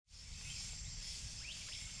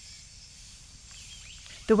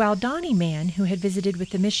The Waodani man who had visited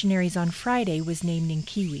with the missionaries on Friday was named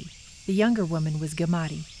Ninkiwi. The younger woman was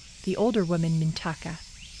Gamari, the older woman Mintaka.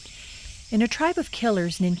 In a tribe of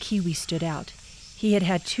killers, Ninkiwi stood out. He had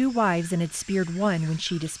had 2 wives and had speared one when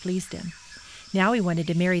she displeased him. Now he wanted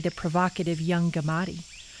to marry the provocative young Gamari.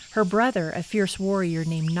 Her brother, a fierce warrior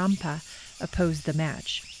named Nampa, opposed the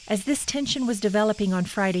match. As this tension was developing on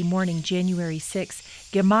Friday morning, January 6,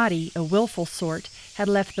 Gamari, a willful sort, had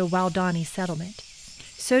left the Waodani settlement.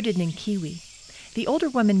 So did Ninkiwi. The older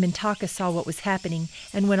woman Mintaka saw what was happening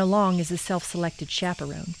and went along as a self-selected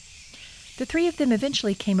chaperone. The 3 of them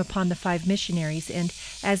eventually came upon the 5 missionaries and,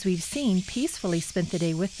 as we've seen, peacefully spent the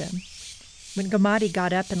day with them. When Gamari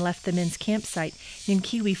got up and left the men's campsite,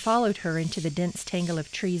 Ninkiwi followed her into the dense tangle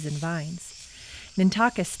of trees and vines.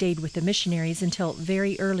 Mintaka stayed with the missionaries until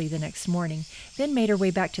very early the next morning, then made her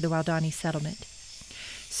way back to the Waodani settlement.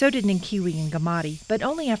 So did Ninkiwi and Gamari, but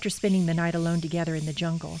only after spending the night alone together in the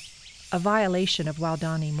jungle, a violation of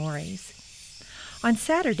Waodani mores. On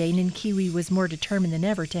Saturday, Ninkiwi was more determined than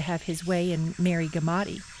ever to have his way and marry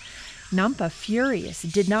Gamari. Nampa, furious,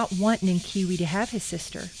 did not want Ninkiwi to have his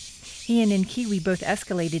sister. He and Ninkiwi both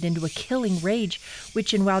escalated into a killing rage,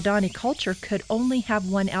 which in Waodani culture could only have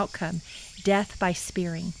one outcome: death by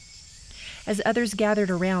spearing. As others gathered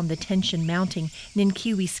around, the tension mounting,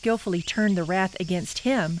 Ninkiwi skillfully turned the wrath against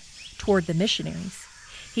him toward the missionaries.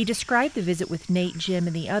 He described the visit with Nate, Jim,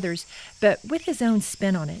 and the others, but with his own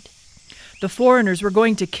spin on it. "The foreigners were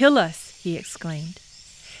going to kill us," he exclaimed.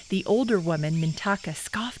 The older woman, Mintaka,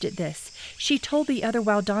 scoffed at this. She told the other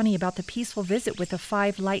Waodani about the peaceful visit with the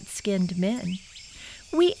 5 light-skinned men.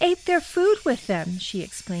 "We ate their food with them," she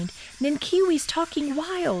explained. "Ninkiwi's talking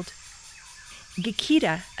wild."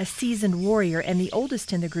 Gakita, a seasoned warrior and the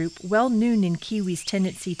oldest in the group, well knew Ninkiwi's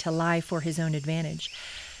tendency to lie for his own advantage.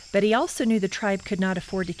 But he also knew the tribe could not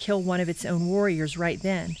afford to kill one of its own warriors right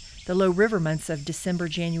then. The low river months of December,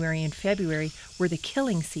 January, and February were the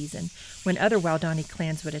killing season, when other Waodani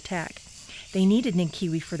clans would attack. They needed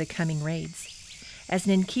Ninkiwi for the coming raids. As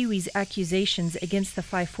Ninkiwi's accusations against the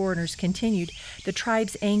 5 foreigners continued, the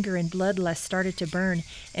tribe's anger and bloodlust started to burn,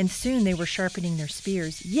 and soon they were sharpening their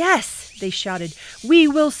spears. "Yes!" they shouted. "We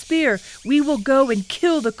will spear! We will go and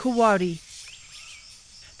kill the Kawari!"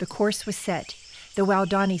 The course was set. The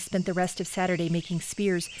Waodani spent the rest of Saturday making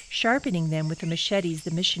spears, sharpening them with the machetes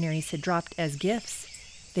the missionaries had dropped as gifts.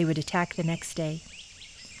 They would attack the next day.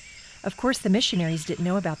 Of course, the missionaries didn't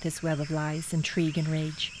know about this web of lies, intrigue, and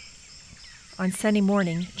rage. On Sunday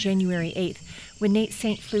morning, January 8th, when Nate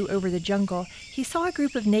Saint flew over the jungle, he saw a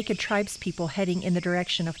group of naked tribespeople heading in the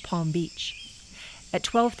direction of Palm Beach. At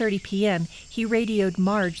 12:30 p.m., he radioed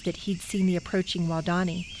Marge that he'd seen the approaching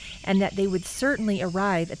Waodani, and that they would certainly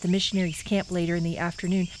arrive at the missionaries' camp later in the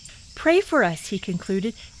afternoon. "Pray for us," he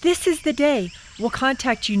concluded. "This is the day. We'll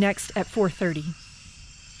contact you next at 4:30.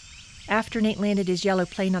 After Nate landed his yellow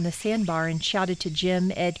plane on the sandbar and shouted to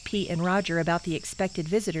Jim, Ed, Pete, and Roger about the expected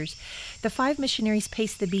visitors, the 5 missionaries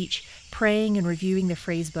paced the beach, praying and reviewing the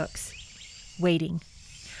phrase books. Waiting.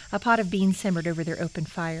 A pot of beans simmered over their open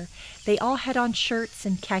fire. They all had on shirts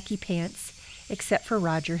and khaki pants, except for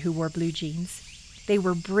Roger, who wore blue jeans. They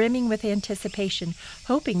were brimming with anticipation,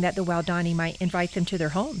 hoping that the Waodani might invite them to their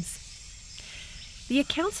homes. The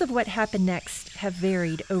accounts of what happened next have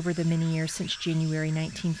varied over the many years since January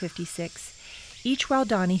 1956. Each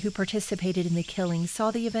Waodani who participated in the killing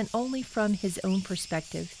saw the event only from his own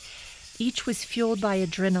perspective. Each was fueled by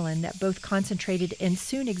adrenaline that both concentrated and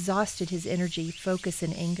soon exhausted his energy, focus,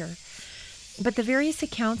 and anger. But the various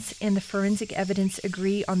accounts and the forensic evidence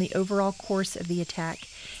agree on the overall course of the attack,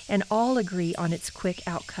 and all agree on its quick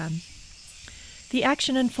outcome. The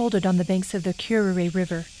action unfolded on the banks of the Kurere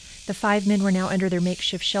River. The 5 men were now under their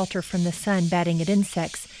makeshift shelter from the sun, batting at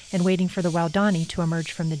insects and waiting for the Waodani to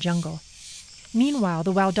emerge from the jungle. Meanwhile,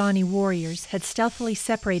 the Waodani warriors had stealthily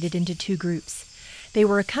separated into 2 groups. They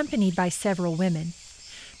were accompanied by several women.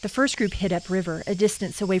 The first group hid upriver, a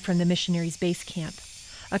distance away from the missionaries' base camp.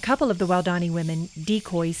 A couple of the Waodani women,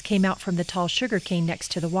 decoys, came out from the tall sugarcane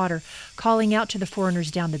next to the water, calling out to the foreigners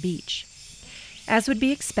down the beach. As would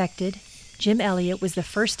be expected, Jim Elliott was the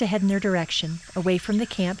first to head in their direction, away from the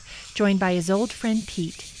camp, joined by his old friend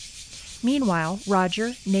Pete. Meanwhile,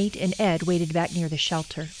 Roger, Nate, and Ed waited back near the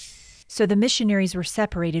shelter. So the missionaries were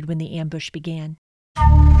separated when the ambush began.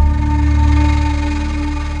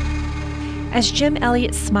 As Jim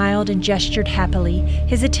Elliott smiled and gestured happily,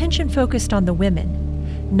 his attention focused on the women.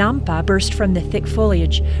 Nampa burst from the thick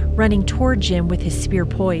foliage, running toward Jim with his spear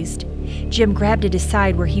poised. Jim grabbed at his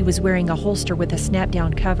side where he was wearing a holster with a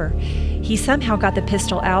snap-down cover. He somehow got the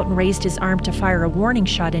pistol out and raised his arm to fire a warning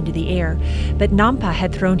shot into the air, but Nampa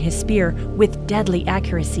had thrown his spear with deadly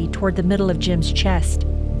accuracy toward the middle of Jim's chest.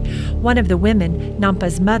 One of the women,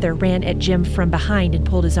 Nampa's mother, ran at Jim from behind and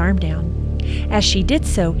pulled his arm down. As she did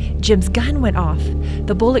so, Jim's gun went off.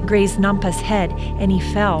 The bullet grazed Nampa's head, and he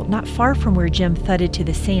fell not far from where Jim thudded to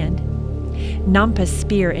the sand. Nampa's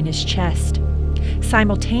spear in his chest.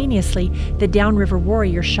 Simultaneously, the downriver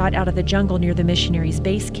warrior shot out of the jungle near the missionaries'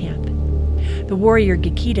 base camp. The warrior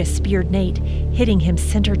Gakita speared Nate, hitting him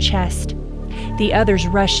center chest. The others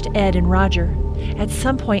rushed Ed and Roger. At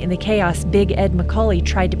some point in the chaos, Big Ed McCauley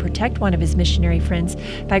tried to protect one of his missionary friends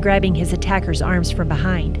by grabbing his attacker's arms from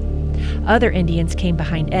behind. Other Indians came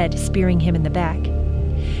behind Ed, spearing him in the back.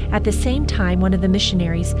 At the same time, one of the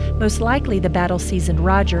missionaries, most likely the battle-seasoned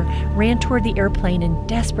Roger, ran toward the airplane and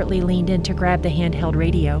desperately leaned in to grab the handheld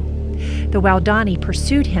radio. The Waodani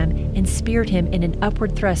pursued him and speared him in an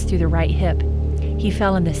upward thrust through the right hip. He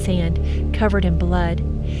fell in the sand, covered in blood.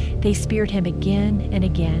 They speared him again and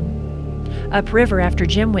again. Upriver, after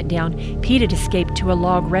Jim went down, Pete had escaped to a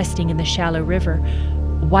log resting in the shallow river.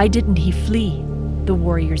 Why didn't he flee? The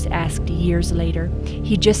warriors asked years later.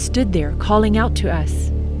 He just stood there, calling out to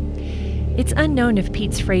us. It's unknown if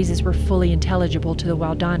Pete's phrases were fully intelligible to the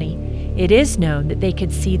Waodani. It is known that they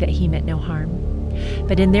could see that he meant no harm.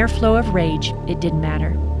 But in their flow of rage, it didn't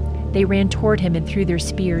matter. They ran toward him and threw their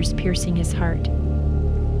spears, piercing his heart.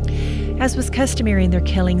 As was customary in their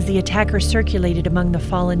killings, the attackers circulated among the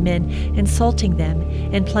fallen men, insulting them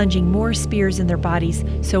and plunging more spears in their bodies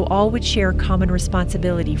so all would share common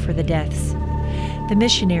responsibility for the deaths. The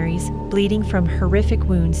missionaries, bleeding from horrific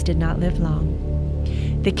wounds, did not live long.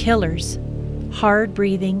 The killers,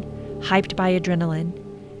 hard-breathing, hyped by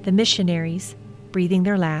adrenaline. The missionaries, breathing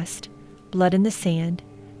their last, blood in the sand,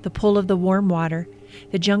 the pull of the warm water,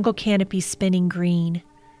 the jungle canopy spinning green,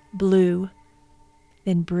 blue,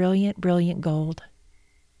 then brilliant, brilliant gold.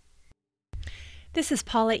 This is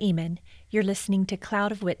Paula Eamon. You're listening to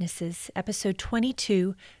Cloud of Witnesses, episode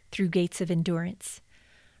 22, Through Gates of Endurance.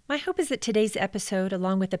 My hope is that today's episode,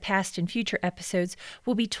 along with the past and future episodes,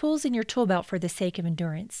 will be tools in your tool belt for the sake of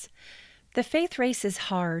endurance. The faith race is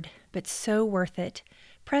hard, but so worth it.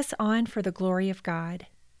 Press on for the glory of God.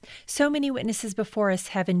 So many witnesses before us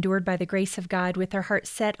have endured by the grace of God with their hearts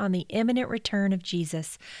set on the imminent return of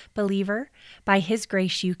Jesus. Believer, by His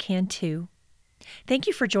grace you can too. Thank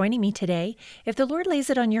you for joining me today. If the Lord lays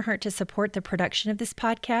it on your heart to support the production of this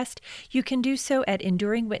podcast, you can do so at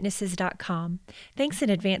enduringwitnesses.com. Thanks in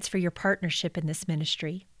advance for your partnership in this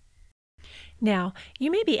ministry. Now,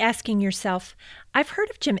 you may be asking yourself, I've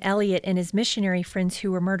heard of Jim Elliot and his missionary friends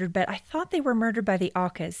who were murdered, but I thought they were murdered by the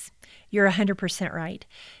Aucas. You're 100% right.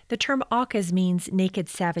 The term Aucas means naked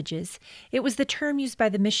savages. It was the term used by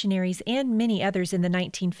the missionaries and many others in the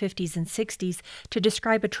 1950s and 60s to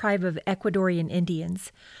describe a tribe of Ecuadorian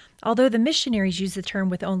Indians. Although the missionaries used the term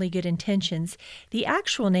with only good intentions, the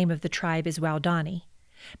actual name of the tribe is Waodani.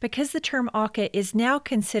 Because the term Auca is now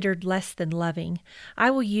considered less than loving,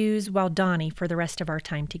 I will use Waodani for the rest of our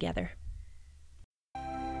time together.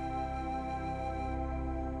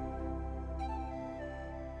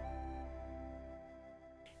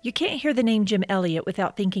 You can't hear the name Jim Elliot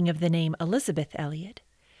without thinking of the name Elisabeth Elliot.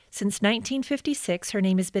 Since 1956, her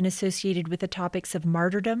name has been associated with the topics of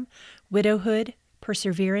martyrdom, widowhood,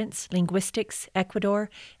 perseverance, linguistics,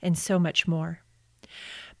 Ecuador, and so much more.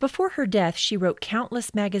 Before her death, she wrote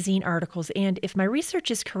countless magazine articles and, if my research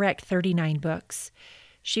is correct, 39 books.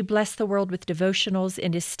 She blessed the world with devotionals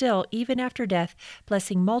and is still, even after death,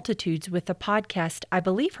 blessing multitudes with the podcast I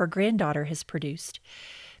believe her granddaughter has produced.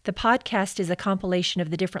 The podcast is a compilation of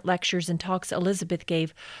the different lectures and talks Elisabeth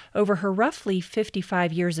gave over her roughly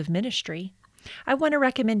 55 years of ministry. I want to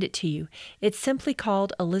recommend it to you. It's simply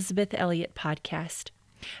called Elisabeth Elliot Podcast.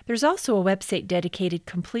 There's also a website dedicated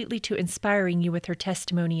completely to inspiring you with her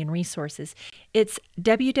testimony and resources. It's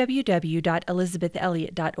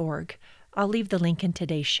www.elisabethelliot.org. I'll leave the link in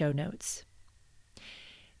today's show notes.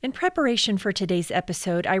 In preparation for today's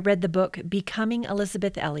episode, I read the book Becoming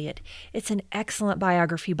Elisabeth Elliot. It's an excellent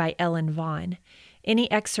biography by Ellen Vaughn.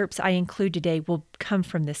 Any excerpts I include today will come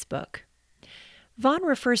from this book. Vaughn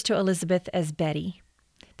refers to Elisabeth as Betty.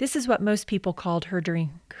 This is what most people called her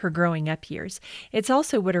during her growing up years. It's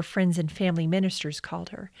also what her friends and family ministers called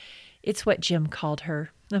her. It's what Jim called her,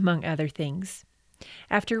 among other things.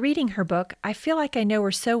 After reading her book, I feel like I know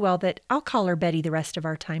her so well that I'll call her Betty the rest of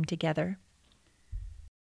our time together.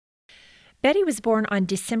 Betty was born on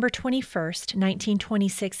December 21st,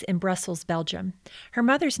 1926 in Brussels, Belgium. Her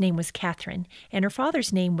mother's name was Catherine, and her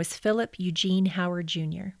father's name was Philip Eugene Howard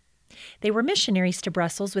Jr. They were missionaries to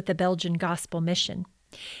Brussels with the Belgian Gospel Mission.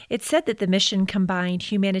 It's said that the mission combined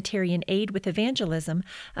humanitarian aid with evangelism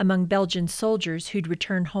among Belgian soldiers who'd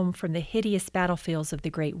returned home from the hideous battlefields of the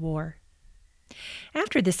Great War.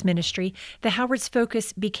 After this ministry, the Howards'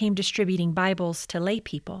 focus became distributing Bibles to lay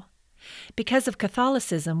people. Because of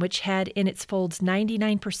Catholicism, which had in its folds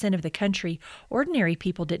 99% of the country, ordinary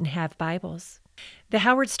people didn't have Bibles. The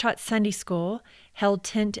Howards taught Sunday school, held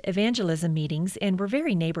tent evangelism meetings, and were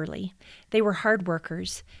very neighborly. They were hard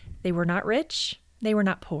workers. They were not rich. They were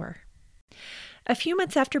not poor. A few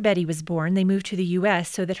months after Betty was born, they moved to the U.S.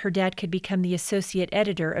 so that her dad could become the associate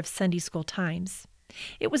editor of Sunday School Times.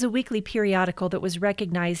 It was a weekly periodical that was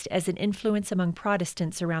recognized as an influence among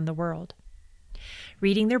Protestants around the world.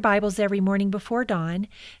 Reading their Bibles every morning before dawn,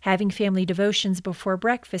 having family devotions before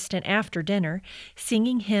breakfast and after dinner,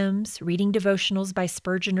 singing hymns, reading devotionals by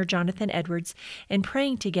Spurgeon or Jonathan Edwards, and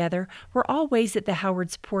praying together were all ways that the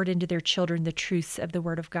Howards poured into their children the truths of the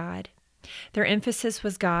Word of God. Their emphasis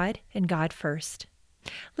was God and God first.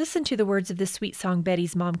 Listen to the words of the sweet song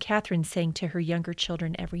Betty's mom, Catherine, sang to her younger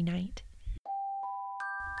children every night.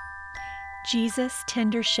 Jesus,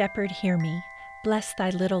 tender shepherd, hear me. Bless thy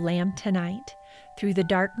little lamb tonight. Through the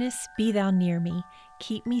darkness be thou near me.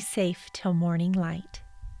 Keep me safe till morning light.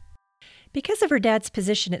 Because of her dad's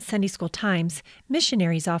position at Sunday School Times,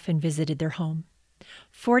 missionaries often visited their home.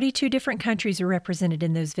 42 different countries were represented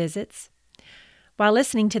in those visits. While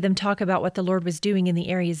listening to them talk about what the Lord was doing in the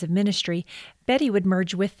areas of ministry, Betty would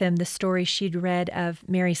merge with them the stories she'd read of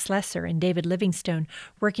Mary Slessor and David Livingstone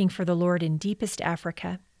working for the Lord in deepest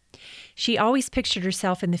Africa. She always pictured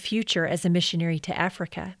herself in the future as a missionary to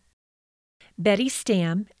Africa. Betty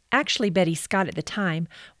Stam, actually Betty Scott at the time,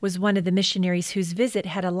 was one of the missionaries whose visit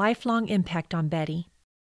had a lifelong impact on Betty.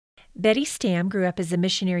 Betty Stam grew up as a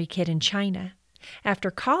missionary kid in China.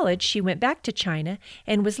 After college, she went back to China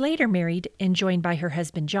and was later married and joined by her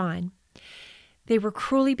husband John. They were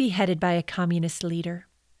cruelly beheaded by a communist leader.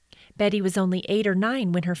 Betty was only 8 or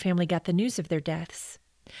 9 when her family got the news of their deaths.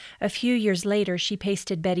 A few years later, she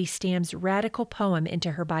pasted Betty Stam's radical poem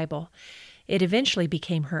into her Bible. It eventually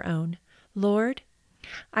became her own. Lord,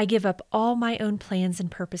 I give up all my own plans and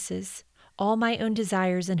purposes, all my own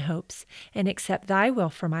desires and hopes, and accept thy will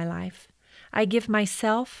for my life. I give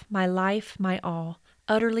myself, my life, my all,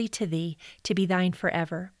 utterly to thee, to be thine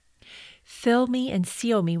forever. Fill me and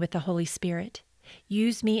seal me with the Holy Spirit.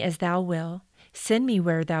 Use me as thou will. Send me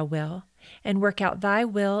where thou will, and work out thy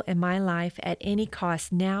will in my life at any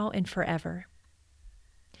cost now and forever.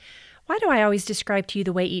 Why do I always describe to you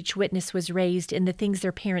the way each witness was raised and the things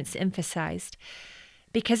their parents emphasized?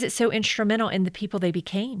 Because it's so instrumental in the people they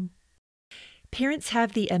became. Parents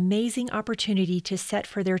have the amazing opportunity to set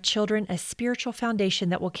for their children a spiritual foundation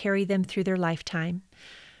that will carry them through their lifetime.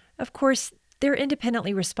 Of course, they're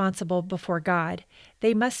independently responsible before God.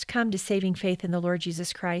 They must come to saving faith in the Lord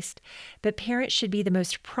Jesus Christ, but parents should be the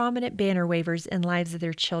most prominent banner wavers in lives of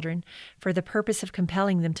their children for the purpose of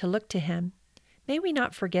compelling them to look to Him. May we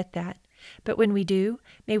not forget that, but when we do,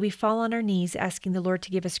 may we fall on our knees asking the Lord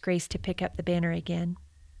to give us grace to pick up the banner again.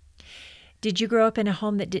 Did you grow up in a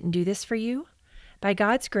home that didn't do this for you? By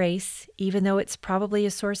God's grace, even though it's probably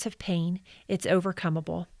a source of pain, it's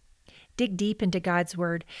overcomable. Dig deep into God's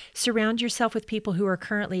Word. Surround yourself with people who are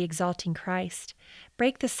currently exalting Christ.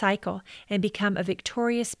 Break the cycle and become a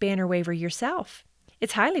victorious banner waver yourself.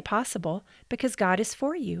 It's highly possible because God is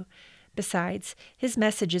for you. Besides, His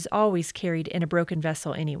message is always carried in a broken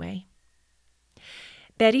vessel anyway.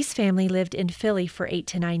 Betty's family lived in Philly for 8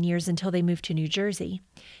 to 9 years until they moved to New Jersey.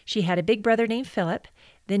 She had a big brother named Philip,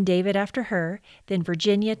 then David after her, then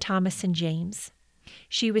Virginia, Thomas, and James.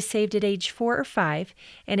 She was saved at age 4 or 5,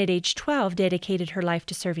 and at age 12 dedicated her life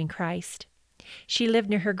to serving Christ. She lived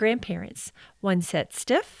near her grandparents, one set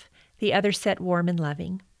stiff, the other set warm and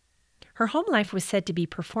loving. Her home life was said to be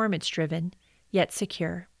performance-driven, yet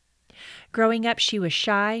secure. Growing up, she was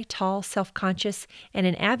shy, tall, self-conscious, and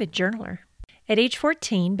an avid journaler. At age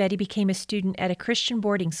 14, Betty became a student at a Christian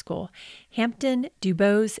boarding school, Hampton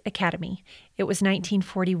DuBose Academy. It was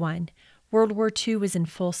 1941. World War II was in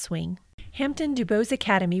full swing. Hampton DuBose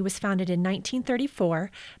Academy was founded in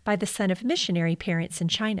 1934 by the son of missionary parents in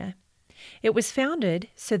China. It was founded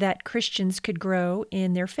so that Christians could grow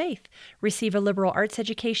in their faith, receive a liberal arts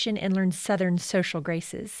education, and learn Southern social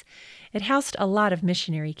graces. It housed a lot of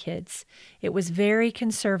missionary kids. It was very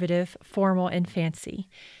conservative, formal, and fancy.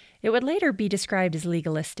 It would later be described as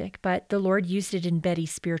legalistic, but the Lord used it in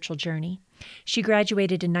Betty's spiritual journey. She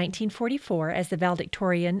graduated in 1944 as the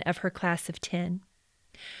valedictorian of her class of 10.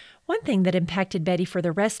 One thing that impacted Betty for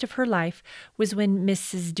the rest of her life was when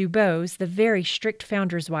Mrs. Dubose, the very strict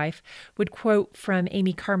founder's wife, would quote from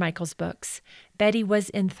Amy Carmichael's books. Betty was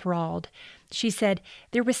enthralled. She said,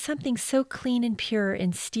 "There was something so clean and pure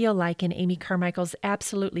and steel-like in Amy Carmichael's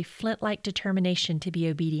absolutely flint-like determination to be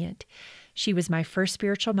obedient. She was my first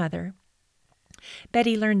spiritual mother."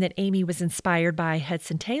 Betty learned that Amy was inspired by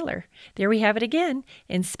Hudson Taylor. There we have it again,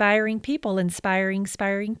 inspiring people, inspiring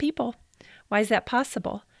people. Why is that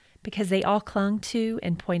possible? Because they all clung to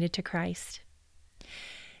and pointed to Christ.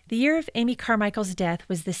 The year of Amy Carmichael's death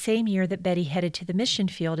was the same year that Betty headed to the mission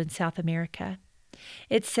field in South America.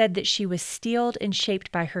 It's said that she was steeled and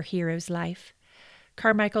shaped by her hero's life.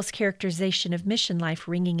 Carmichael's characterization of mission life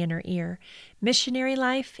ringing in her ear: missionary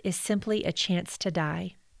life is simply a chance to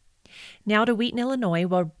die. Now to Wheaton, Illinois,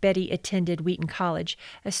 where Betty attended Wheaton College,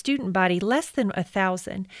 a student body less than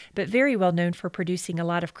 1,000, but very well known for producing a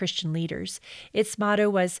lot of Christian leaders. Its motto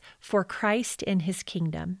was, "For Christ and His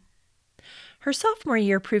Kingdom." Her sophomore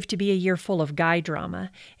year proved to be a year full of guy drama.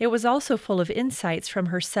 It was also full of insights from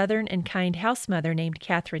her southern and kind house mother named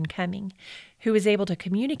Catherine Cumming, who was able to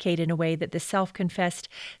communicate in a way that the self-confessed,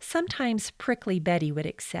 sometimes prickly Betty would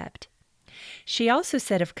accept. She also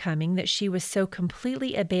said of Cumming that she was so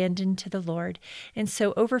completely abandoned to the Lord and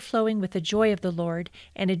so overflowing with the joy of the Lord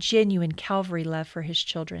and a genuine Calvary love for His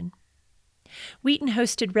children. Wheaton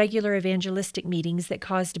hosted regular evangelistic meetings that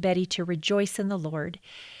caused Betty to rejoice in the Lord.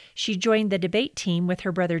 She joined the debate team with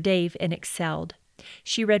her brother Dave and excelled.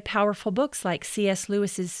 She read powerful books like C.S.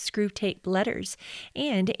 Lewis's Screwtape Letters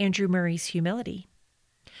and Andrew Murray's Humility.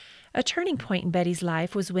 A turning point in Betty's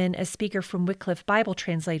life was when a speaker from Wycliffe Bible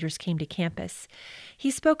Translators came to campus. He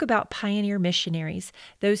spoke about pioneer missionaries,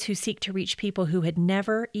 those who seek to reach people who had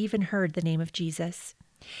never even heard the name of Jesus.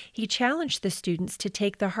 He challenged the students to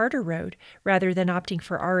take the harder road rather than opting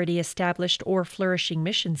for already established or flourishing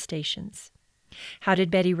mission stations. How did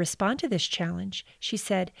Betty respond to this challenge? She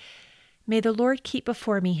said, "May the Lord keep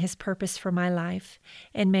before me His purpose for my life,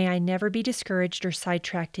 and may I never be discouraged or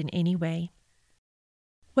sidetracked in any way."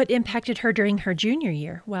 What impacted her during her junior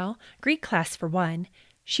year? Well, Greek class for one.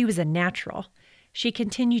 She was a natural. She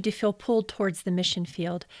continued to feel pulled towards the mission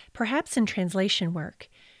field, perhaps in translation work.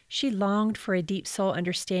 She longed for a deep soul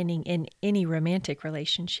understanding in any romantic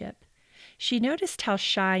relationship. She noticed how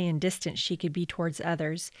shy and distant she could be towards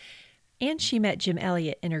others, and she met Jim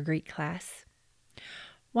Elliot in her Greek class.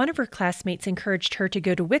 One of her classmates encouraged her to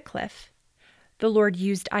go to Wycliffe. The Lord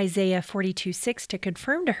used Isaiah 42:6 to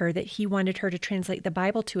confirm to her that He wanted her to translate the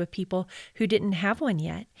Bible to a people who didn't have one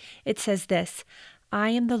yet. It says this, "I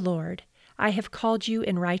am the Lord. I have called you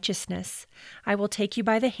in righteousness. I will take you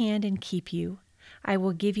by the hand and keep you. I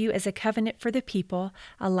will give you as a covenant for the people,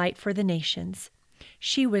 a light for the nations."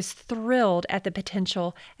 She was thrilled at the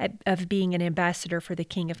potential of being an ambassador for the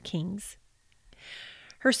King of Kings.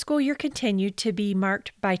 Her school year continued to be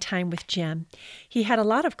marked by time with Jim. He had a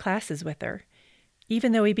lot of classes with her.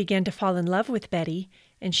 Even though he began to fall in love with Betty,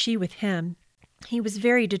 and she with him, he was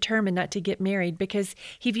very determined not to get married because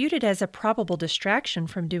he viewed it as a probable distraction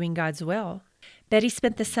from doing God's will. Betty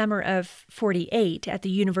spent the summer of 48 at the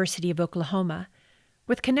University of Oklahoma.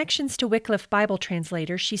 With connections to Wycliffe Bible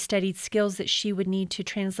Translators, she studied skills that she would need to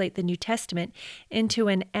translate the New Testament into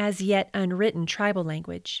an as-yet unwritten tribal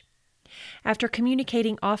language. After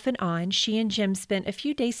communicating off and on, she and Jim spent a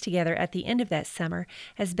few days together at the end of that summer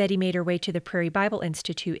as Betty made her way to the Prairie Bible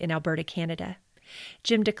Institute in Alberta, Canada.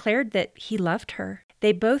 Jim declared that he loved her.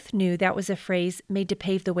 They both knew that was a phrase made to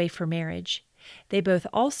pave the way for marriage. They both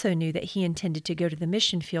also knew that he intended to go to the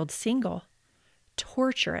mission field single.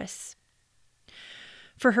 Torturous.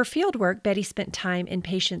 For her field work, Betty spent time in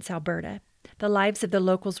Patience, Alberta. The lives of the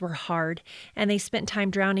locals were hard, and they spent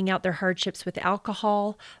time drowning out their hardships with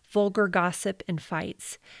alcohol, vulgar gossip, and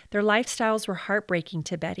fights. Their lifestyles were heartbreaking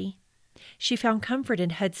to Betty. She found comfort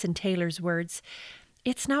in Hudson Taylor's words,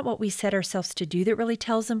 "It's not what we set ourselves to do that really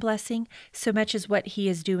tells in blessing, so much as what He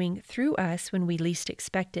is doing through us when we least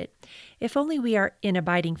expect it, if only we are in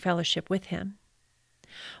abiding fellowship with Him."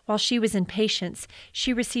 While she was in Patience,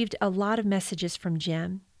 she received a lot of messages from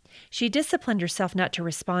Jim. She disciplined herself not to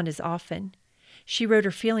respond as often. She wrote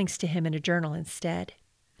her feelings to him in a journal instead.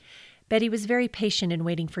 Betty was very patient in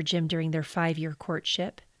waiting for Jim during their 5-year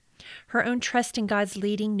courtship. Her own trust in God's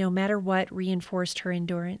leading, no matter what, reinforced her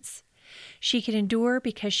endurance. She could endure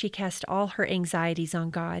because she cast all her anxieties on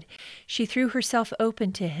God. She threw herself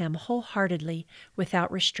open to Him wholeheartedly,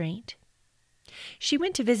 without restraint. She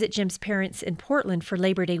went to visit Jim's parents in Portland for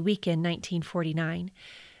Labor Day weekend 1949.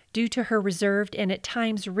 Due to her reserved and at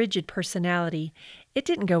times rigid personality, it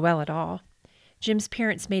didn't go well at all. Jim's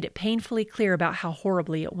parents made it painfully clear about how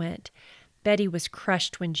horribly it went. Betty was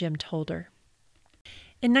crushed when Jim told her.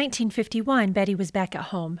 In 1951, Betty was back at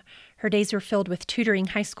home. Her days were filled with tutoring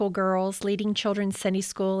high school girls, leading children's Sunday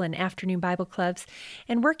school and afternoon Bible clubs,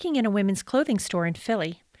 and working in a women's clothing store in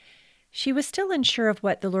Philly. She was still unsure of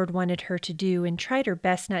what the Lord wanted her to do and tried her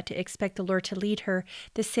best not to expect the Lord to lead her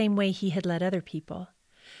the same way He had led other people.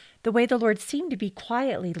 The way the Lord seemed to be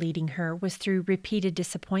quietly leading her was through repeated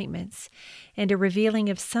disappointments and a revealing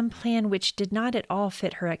of some plan which did not at all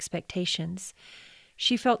fit her expectations.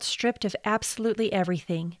 She felt stripped of absolutely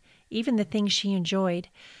everything, even the things she enjoyed,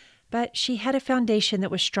 but she had a foundation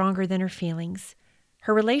that was stronger than her feelings.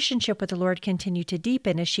 Her relationship with the Lord continued to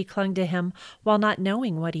deepen as she clung to Him while not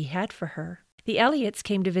knowing what He had for her. The Elliots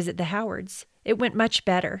came to visit the Howards. It went much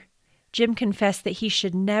better. Jim confessed that he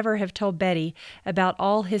should never have told Betty about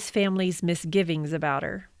all his family's misgivings about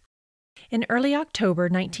her. In early October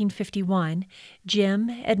 1951, Jim,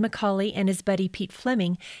 Ed McCauley, and his buddy Pete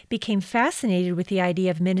Fleming became fascinated with the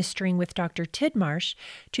idea of ministering with Dr. Tidmarsh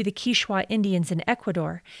to the Quichua Indians in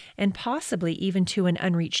Ecuador, and possibly even to an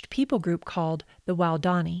unreached people group called the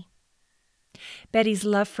Waodani. Betty's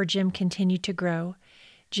love for Jim continued to grow.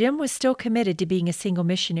 Jim was still committed to being a single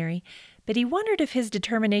missionary, but he wondered if his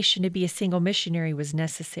determination to be a single missionary was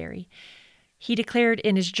necessary. He declared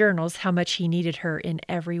in his journals how much he needed her in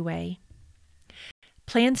every way.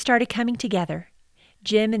 Plans started coming together.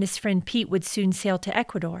 Jim and his friend Pete would soon sail to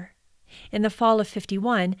Ecuador. In the fall of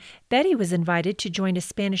 '51, Betty was invited to join a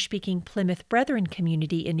Spanish-speaking Plymouth Brethren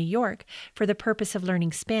community in New York for the purpose of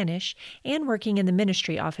learning Spanish and working in the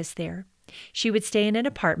ministry office there. She would stay in an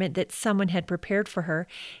apartment that someone had prepared for her,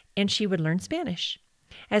 and she would learn Spanish.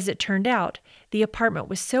 As it turned out, the apartment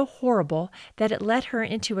was so horrible that it led her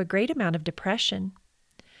into a great amount of depression.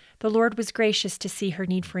 The Lord was gracious to see her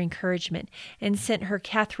need for encouragement and sent her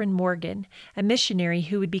Catherine Morgan, a missionary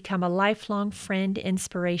who would become a lifelong friend,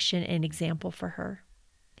 inspiration, and example for her.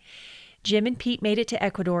 Jim and Pete made it to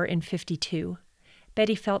Ecuador in '52.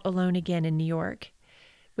 Betty felt alone again in New York.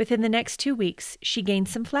 Within the next 2 weeks, she gained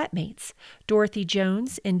some flatmates, Dorothy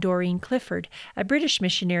Jones and Doreen Clifford, a British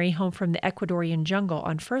missionary home from the Ecuadorian jungle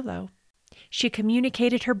on furlough. She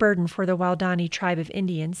communicated her burden for the Waodani tribe of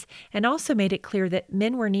Indians and also made it clear that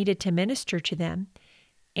men were needed to minister to them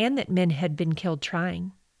and that men had been killed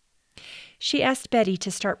trying. She asked Betty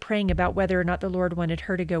to start praying about whether or not the Lord wanted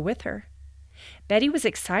her to go with her. Betty was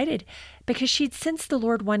excited because she'd sensed the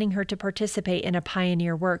Lord wanting her to participate in a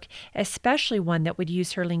pioneer work, especially one that would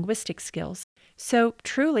use her linguistic skills. So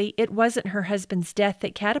truly, it wasn't her husband's death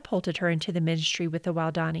that catapulted her into the ministry with the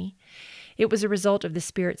Waodani. It was a result of the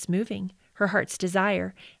Spirit's moving, her heart's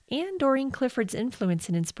desire, and Doreen Clifford's influence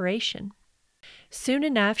and inspiration. Soon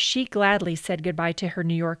enough, she gladly said goodbye to her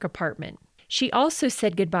New York apartment. She also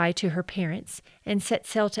said goodbye to her parents and set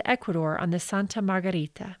sail to Ecuador on the Santa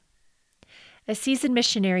Margarita. A seasoned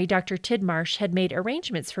missionary, Dr. Tidmarsh, had made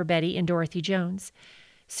arrangements for Betty and Dorothy Jones.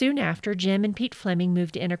 Soon after, Jim and Pete Fleming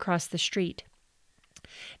moved in across the street.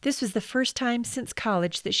 This was the first time since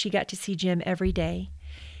college that she got to see Jim every day.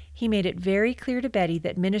 He made it very clear to Betty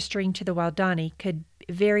that ministering to the Waodani could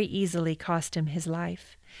very easily cost him his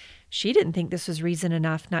life. She didn't think this was reason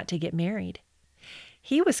enough not to get married.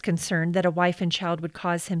 He was concerned that a wife and child would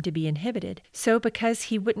cause him to be inhibited, so because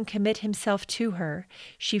he wouldn't commit himself to her,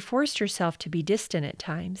 she forced herself to be distant at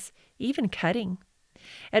times, even cutting.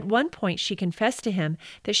 At one point, she confessed to him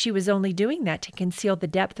that she was only doing that to conceal the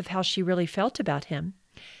depth of how she really felt about him.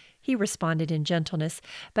 He responded in gentleness,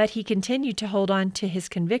 but he continued to hold on to his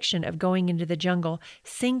conviction of going into the jungle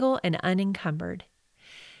single and unencumbered.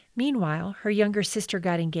 Meanwhile, her younger sister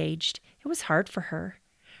got engaged. It was hard for her.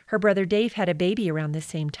 Her brother Dave had a baby around the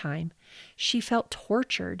same time. She felt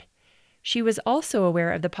tortured. She was also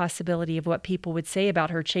aware of the possibility of what people would say about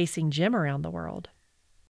her chasing Jim around the world.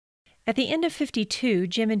 At the end of '52,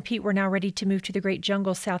 Jim and Pete were now ready to move to the great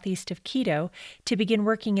jungle southeast of Quito to begin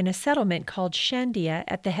working in a settlement called Shandia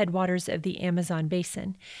at the headwaters of the Amazon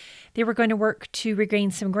basin. They were going to work to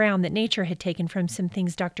regain some ground that nature had taken from some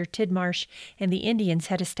things Dr. Tidmarsh and the Indians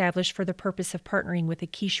had established for the purpose of partnering with the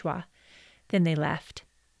Quichua. Then they left.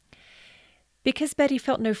 Because Betty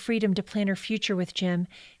felt no freedom to plan her future with Jim,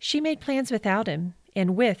 she made plans without him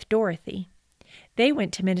and with Dorothy. They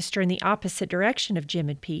went to minister in the opposite direction of Jim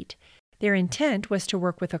and Pete. Their intent was to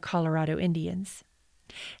work with the Colorado Indians.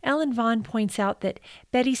 Ellen Vaughn points out that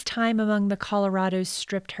Betty's time among the Colorados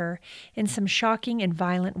stripped her, in some shocking and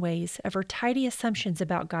violent ways, of her tidy assumptions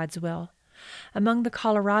about God's will. Among the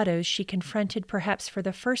Colorados, she confronted, perhaps for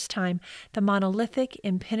the first time, the monolithic,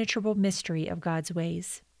 impenetrable mystery of God's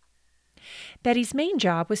ways. Betty's main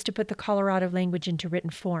job was to put the Colorado language into written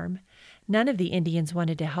form. None of the Indians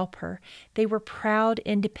wanted to help her. They were proud,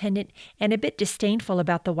 independent, and a bit disdainful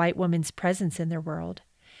about the white woman's presence in their world.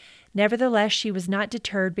 Nevertheless, she was not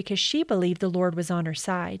deterred because she believed the Lord was on her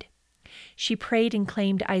side. She prayed and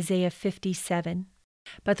claimed Isaiah 57.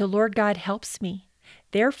 "But the Lord God helps me.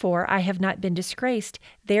 Therefore I have not been disgraced.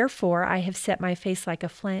 Therefore I have set my face like a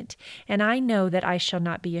flint, and I know that I shall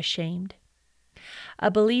not be ashamed." A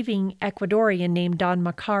believing Ecuadorian named Don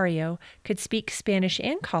Macario could speak Spanish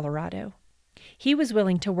and Colorado. He was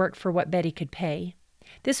willing to work for what Betty could pay.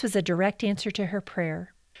 This was a direct answer to her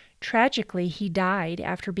prayer. Tragically, he died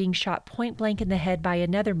after being shot point blank in the head by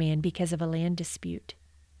another man because of a land dispute.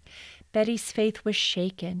 Betty's faith was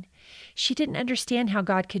shaken. She didn't understand how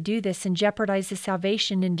God could do this and jeopardize the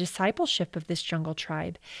salvation and discipleship of this jungle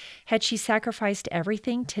tribe. Had she sacrificed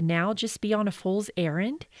everything to now just be on a fool's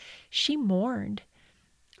errand? She mourned.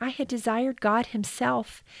 "I had desired God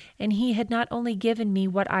himself, and he had not only given me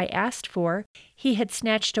what I asked for, he had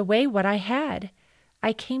snatched away what I had.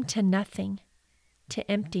 I came to nothing, to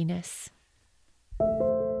emptiness."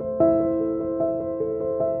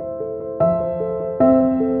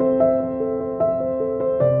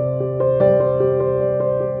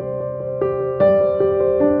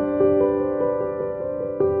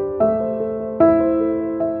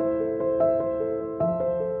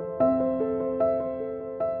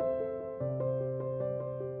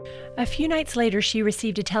 A few nights later, she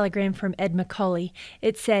received a telegram from Ed McCauley.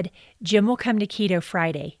 It said, "Jim will come to Quito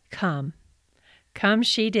Friday. Come." Come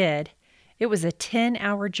she did. It was a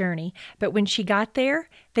 10-hour journey, but when she got there,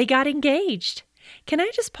 they got engaged. Can I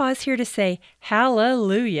just pause here to say,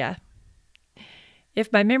 hallelujah?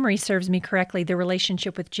 If my memory serves me correctly, the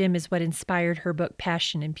relationship with Jim is what inspired her book,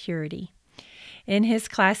 Passion and Purity. In his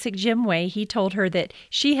classic Jim way, he told her that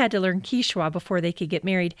she had to learn Quechua before they could get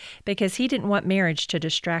married because he didn't want marriage to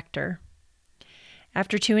distract her.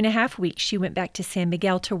 After 2.5 weeks, she went back to San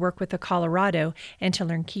Miguel to work with the Colorado and to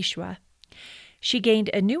learn Quechua. She gained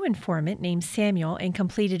a new informant named Samuel and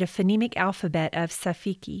completed a phonemic alphabet of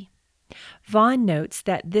Safiki. Vaughn notes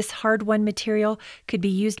that this hard-won material could be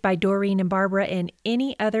used by Doreen and Barbara and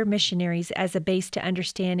any other missionaries as a base to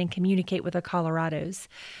understand and communicate with the Colorados.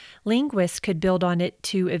 Linguists could build on it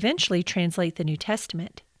to eventually translate the New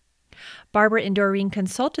Testament. Barbara and Doreen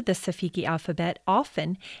consulted the Safiki alphabet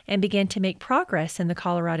often and began to make progress in the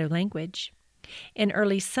Colorado language. In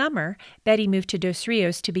early summer, Betty moved to Dos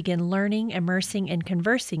Rios to begin learning, immersing, and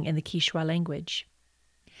conversing in the Quechua language.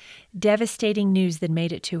 Devastating news then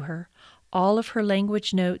made it to her. All of her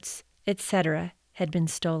language notes, etc., had been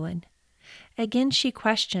stolen. Again she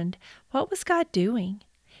questioned, what was God doing?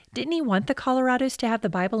 Didn't he want the Colorados to have the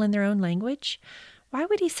Bible in their own language? Why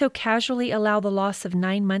would he so casually allow the loss of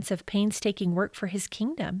 9 months of painstaking work for his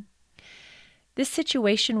kingdom? This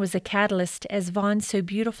situation was a catalyst, as Vaughn so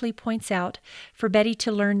beautifully points out, for Betty to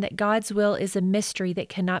learn that God's will is a mystery that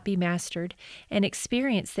cannot be mastered, an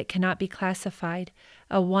experience that cannot be classified,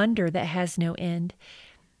 a wonder that has no end.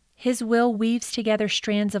 His will weaves together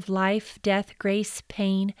strands of life, death, grace,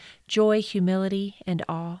 pain, joy, humility, and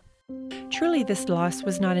awe. Truly, this loss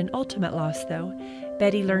was not an ultimate loss, though.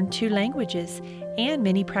 Betty learned 2 languages and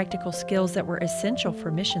many practical skills that were essential for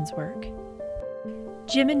missions work.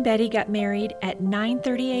 Jim and Betty got married at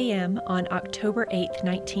 9:30 a.m. on October 8,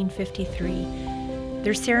 1953.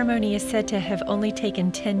 Their ceremony is said to have only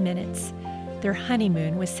taken 10 minutes. Their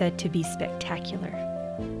honeymoon was said to be spectacular.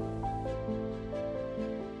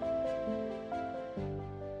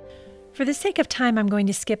 For the sake of time, I'm going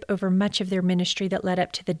to skip over much of their ministry that led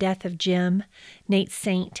up to the death of Jim, Nate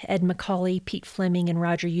Saint, Ed McCauley, Pete Fleming, and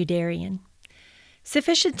Roger Youderian.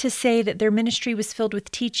 Sufficient to say that their ministry was filled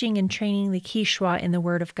with teaching and training the Quechua in the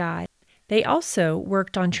Word of God. They also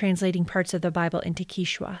worked on translating parts of the Bible into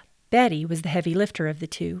Quechua. Betty was the heavy lifter of the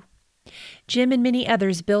two. Jim and many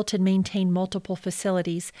others built and maintained multiple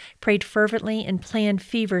facilities, prayed fervently, and planned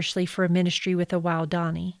feverishly for a ministry with a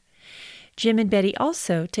Waodani. Jim and Betty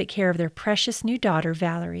also took care of their precious new daughter,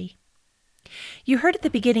 Valerie. You heard at the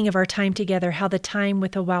beginning of our time together how the time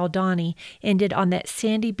with the Waodani ended on that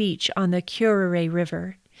sandy beach on the Curare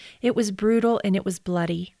River. It was brutal and it was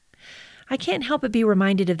bloody. I can't help but be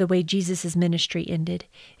reminded of the way Jesus' ministry ended.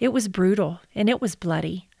 It was brutal and it was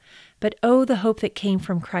bloody. But oh, the hope that came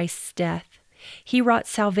from Christ's death. He wrought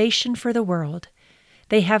salvation for the world.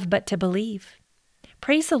 They have but to believe.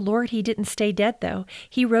 Praise the Lord, he didn't stay dead, though.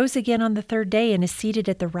 He rose again on the 3rd day and is seated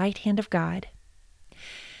at the right hand of God.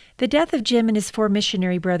 The death of Jim and his 4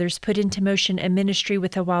 missionary brothers put into motion a ministry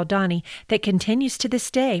with the Waodani that continues to this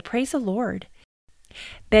day. Praise the Lord.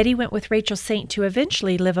 Betty went with Rachel Saint to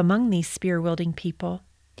eventually live among these spear-wielding people.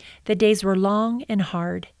 The days were long and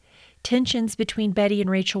hard. Tensions between Betty and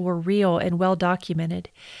Rachel were real and well documented.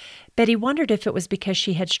 Betty wondered if it was because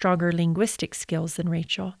she had stronger linguistic skills than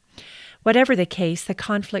Rachel. Whatever the case, the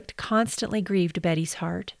conflict constantly grieved Betty's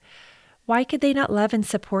heart. Why could they not love and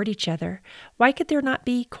support each other? Why could there not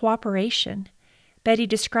be cooperation? Betty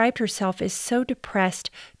described herself as so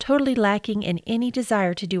depressed, totally lacking in any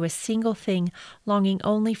desire to do a single thing, longing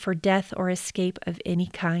only for death or escape of any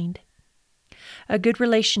kind. A good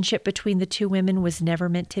relationship between the two women was never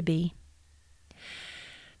meant to be.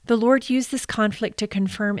 The Lord used this conflict to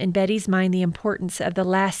confirm in Betty's mind the importance of the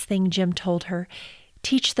last thing Jim told her,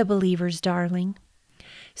 "Teach the believers, darling."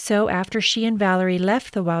 So after she and Valerie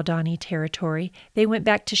left the Waodani territory, they went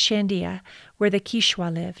back to Shandia, where the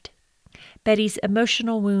Kishwa lived. Betty's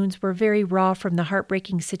emotional wounds were very raw from the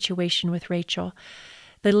heartbreaking situation with Rachel.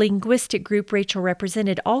 The linguistic group Rachel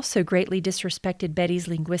represented also greatly disrespected Betty's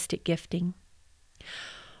linguistic gifting.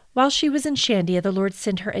 While she was in Shandia, the Lord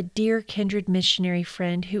sent her a dear kindred missionary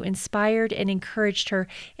friend who inspired and encouraged her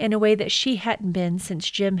in a way that she hadn't been since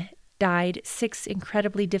Jim died 6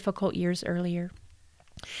 incredibly difficult years earlier.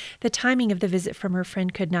 The timing of the visit from her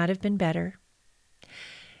friend could not have been better.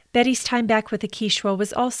 Betty's time back with the Kishwa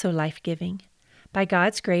was also life-giving. By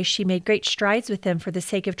God's grace, she made great strides with them for the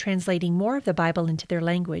sake of translating more of the Bible into their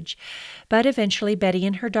language. But eventually, Betty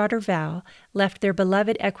and her daughter Val left their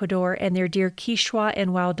beloved Ecuador and their dear Kishwa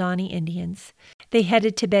and Waodani Indians. They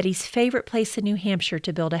headed to Betty's favorite place in New Hampshire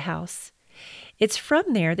to build a house. It's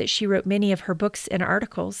from there that she wrote many of her books and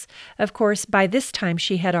articles. Of course, by this time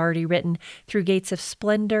she had already written Through Gates of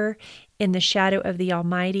Splendor, In the Shadow of the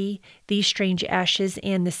Almighty, These Strange Ashes,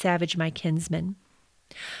 and The Savage, My Kinsman.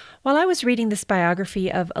 While I was reading this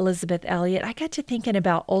biography of Elisabeth Elliot, I got to thinking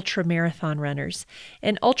about ultramarathon runners.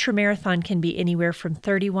 An ultramarathon can be anywhere from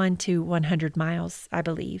 31 to 100 miles, I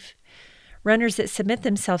believe. Runners that submit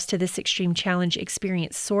themselves to this extreme challenge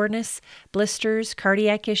experience soreness, blisters,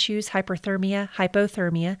 cardiac issues, hyperthermia,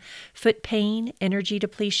 hypothermia, foot pain, energy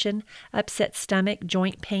depletion, upset stomach,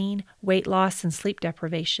 joint pain, weight loss, and sleep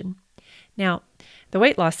deprivation. Now, the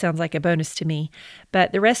weight loss sounds like a bonus to me,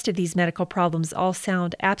 but the rest of these medical problems all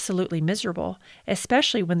sound absolutely miserable,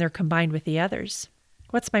 especially when they're combined with the others.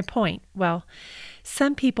 What's my point? Well,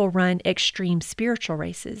 some people run extreme spiritual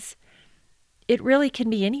races. It really can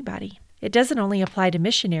be anybody. It doesn't only apply to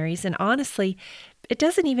missionaries, and honestly, it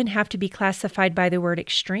doesn't even have to be classified by the word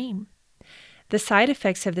extreme. The side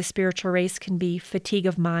effects of the spiritual race can be fatigue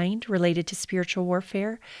of mind related to spiritual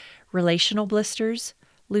warfare, relational blisters,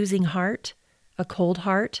 losing heart, a cold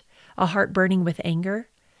heart, a heart burning with anger,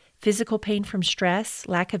 physical pain from stress,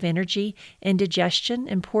 lack of energy, indigestion,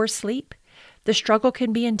 and poor sleep. The struggle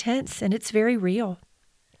can be intense, and it's very real.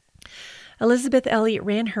 Elisabeth Elliot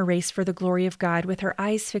ran her race for the glory of God with her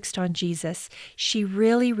eyes fixed on Jesus. She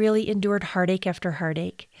really endured heartache after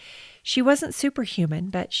heartache. She wasn't superhuman,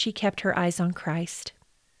 but she kept her eyes on Christ.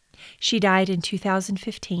 She died in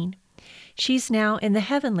 2015. She's now in the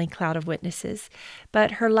heavenly cloud of witnesses,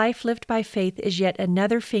 but her life lived by faith is yet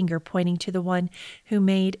another finger pointing to the one who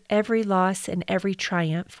made every loss and every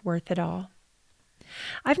triumph worth it all.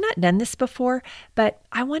 I've not done this before, but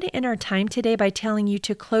I want to end our time today by telling you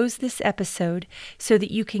to close this episode so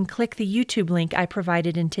that you can click the YouTube link I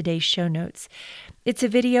provided in today's show notes. It's a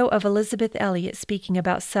video of Elisabeth Elliot speaking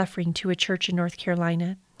about suffering to a church in North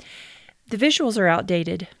Carolina. The visuals are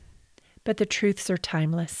outdated, but the truths are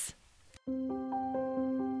timeless.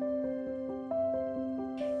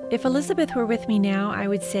 If Elisabeth were with me now, I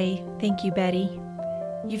would say, "Thank you, Betty.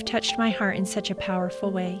 You've touched my heart in such a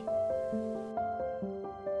powerful way.